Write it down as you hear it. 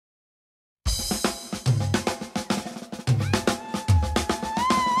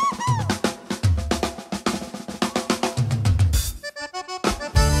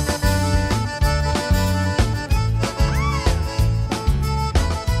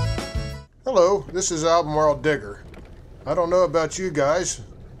Hello, this is Albemarle Digger. I don't know about you guys,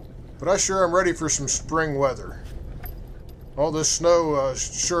 but I sure am ready for some spring weather. All this snow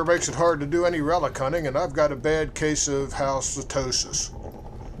sure makes it hard to do any relic hunting, and I've got a bad case of halitosis.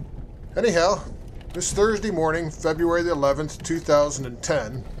 Anyhow, this Thursday morning, February the 11th,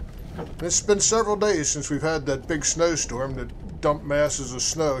 2010, and it's been several days since we've had that big snowstorm that dumped masses of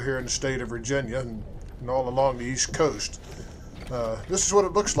snow here in the state of Virginia and all along the East Coast. This is what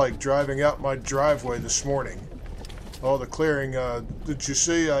it looks like driving out my driveway this morning. All the clearing that you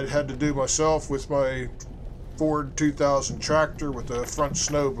see I had to do myself with my Ford 2000 tractor with the front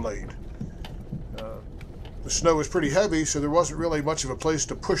snow blade. The snow was pretty heavy, so there wasn't really much of a place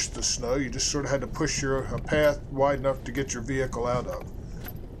to push the snow. You just sort of had to push a path wide enough to get your vehicle out of.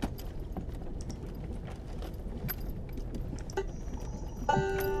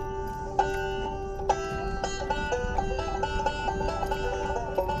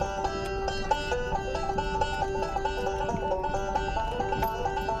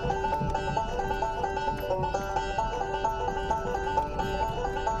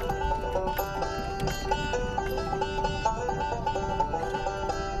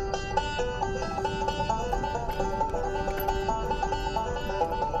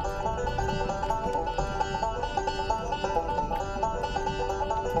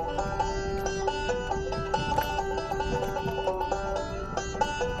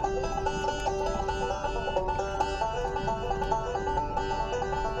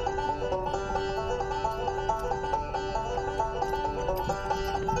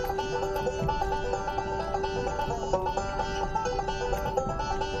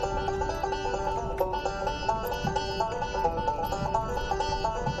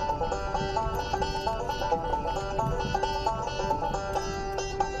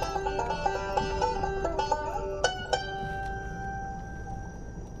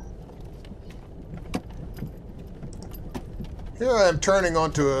 Here I am turning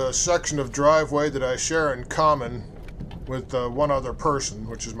onto a section of driveway that I share in common with one other person,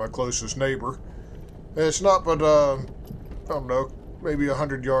 which is my closest neighbor. It's not but, I don't know, maybe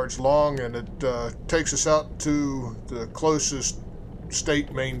 100 yards long, and it takes us out to the closest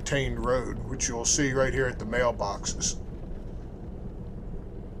state-maintained road, which you'll see right here at the mailboxes.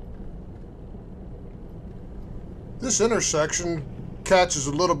 This intersection catches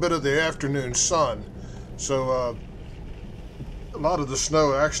a little bit of the afternoon sun, so a lot of the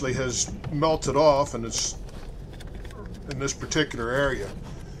snow actually has melted off, and it's in this particular area.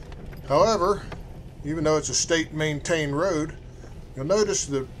 However, even though it's a state-maintained road, you'll notice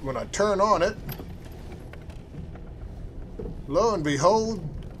that when I turn on it, lo and behold,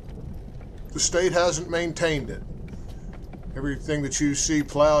 the state hasn't maintained it. Everything that you see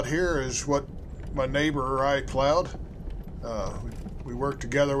plowed here is what my neighbor or I plowed. We worked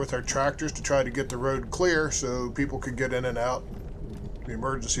together with our tractors to try to get the road clear so people could get in and out. The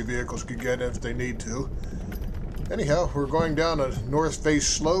emergency vehicles could get in if they need to. Anyhow, we're going down a north face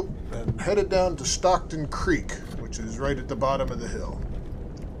slope and headed down to Stockton Creek, which is right at the bottom of the hill.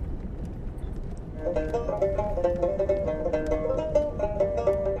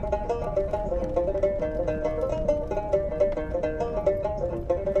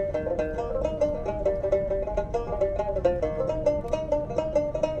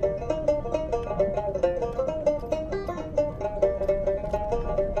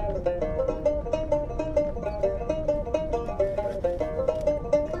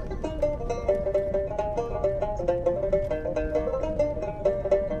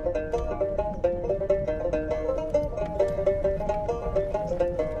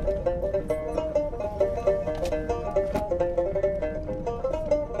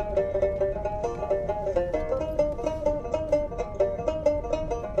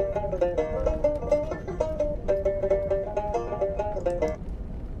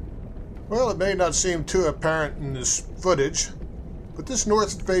 Well, it may not seem too apparent in this footage, but this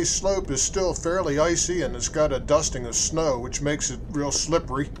north face slope is still fairly icy, and it's got a dusting of snow, which makes it real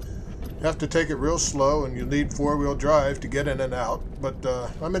slippery. You have to take it real slow, and you'll need four-wheel drive to get in and out, but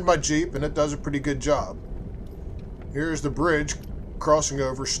I'm in my Jeep, and it does a pretty good job. Here's the bridge crossing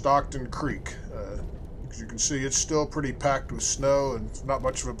over Stockton Creek. As you can see, it's still pretty packed with snow, and not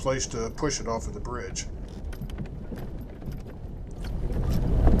much of a place to push it off of the bridge.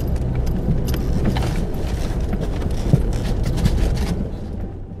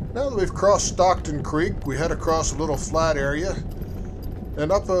 Now that we've crossed Stockton Creek, we head across a little flat area and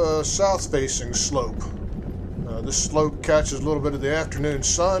up a south-facing slope. This slope catches a little bit of the afternoon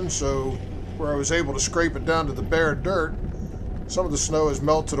sun, so where I was able to scrape it down to the bare dirt, some of the snow has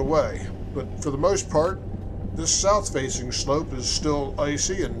melted away. But for the most part, this south-facing slope is still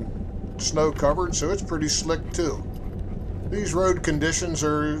icy and snow covered, so it's pretty slick too. These road conditions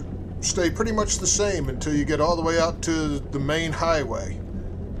stay pretty much the same until you get all the way out to the main highway,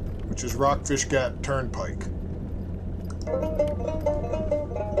 which is Rockfish Gap Turnpike.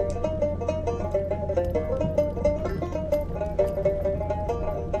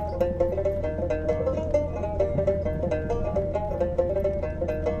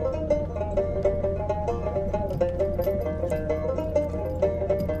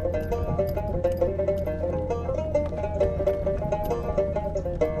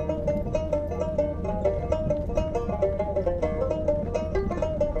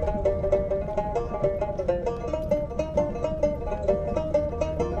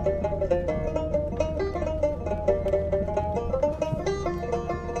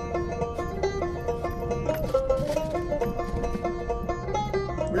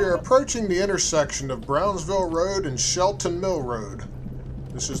 We are approaching the intersection of Brownsville Road and Shelton Mill Road.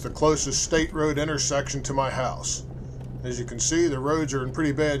 This is the closest state road intersection to my house. As you can see, the roads are in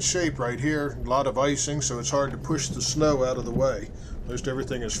pretty bad shape right here. A lot of icing, so it's hard to push the snow out of the way. Most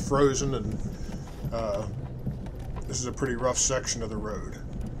everything is frozen, and this is a pretty rough section of the road.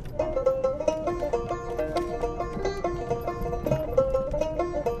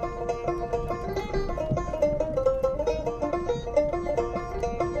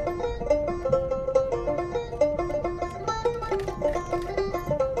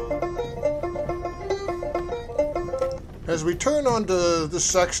 As we turn onto this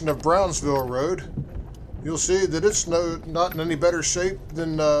section of Brownsville Road, you'll see that it's not in any better shape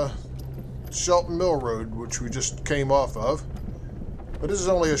than Shelton Mill Road, which we just came off of. But this is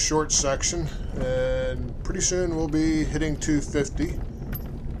only a short section, and pretty soon we'll be hitting 250.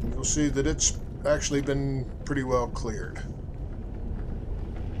 And you'll see that it's actually been pretty well cleared.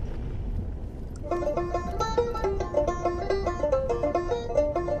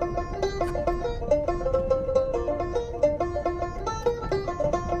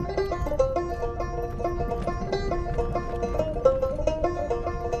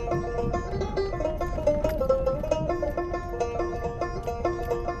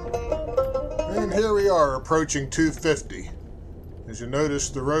 And here we are approaching 250. As you notice,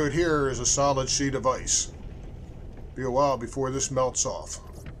 the road here is a solid sheet of ice. Be a while before this melts off.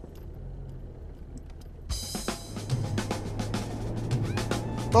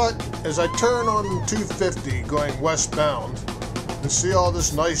 But as I turn on 250 going westbound and see all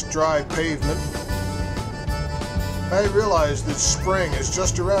this nice dry pavement, I realize that spring is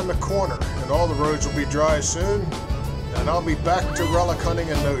just around the corner and all the roads will be dry soon, and I'll be back to relic hunting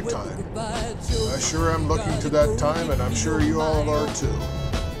in no time. I sure am looking to that time, and I'm sure you all are too.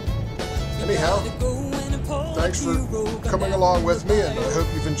 Anyhow, thanks for coming along with me, and I hope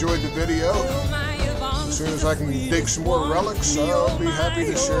you've enjoyed the video. As soon as I can dig some more relics, I'll be happy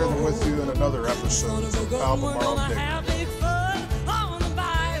to share them with you in another episode of Albemarle Digging.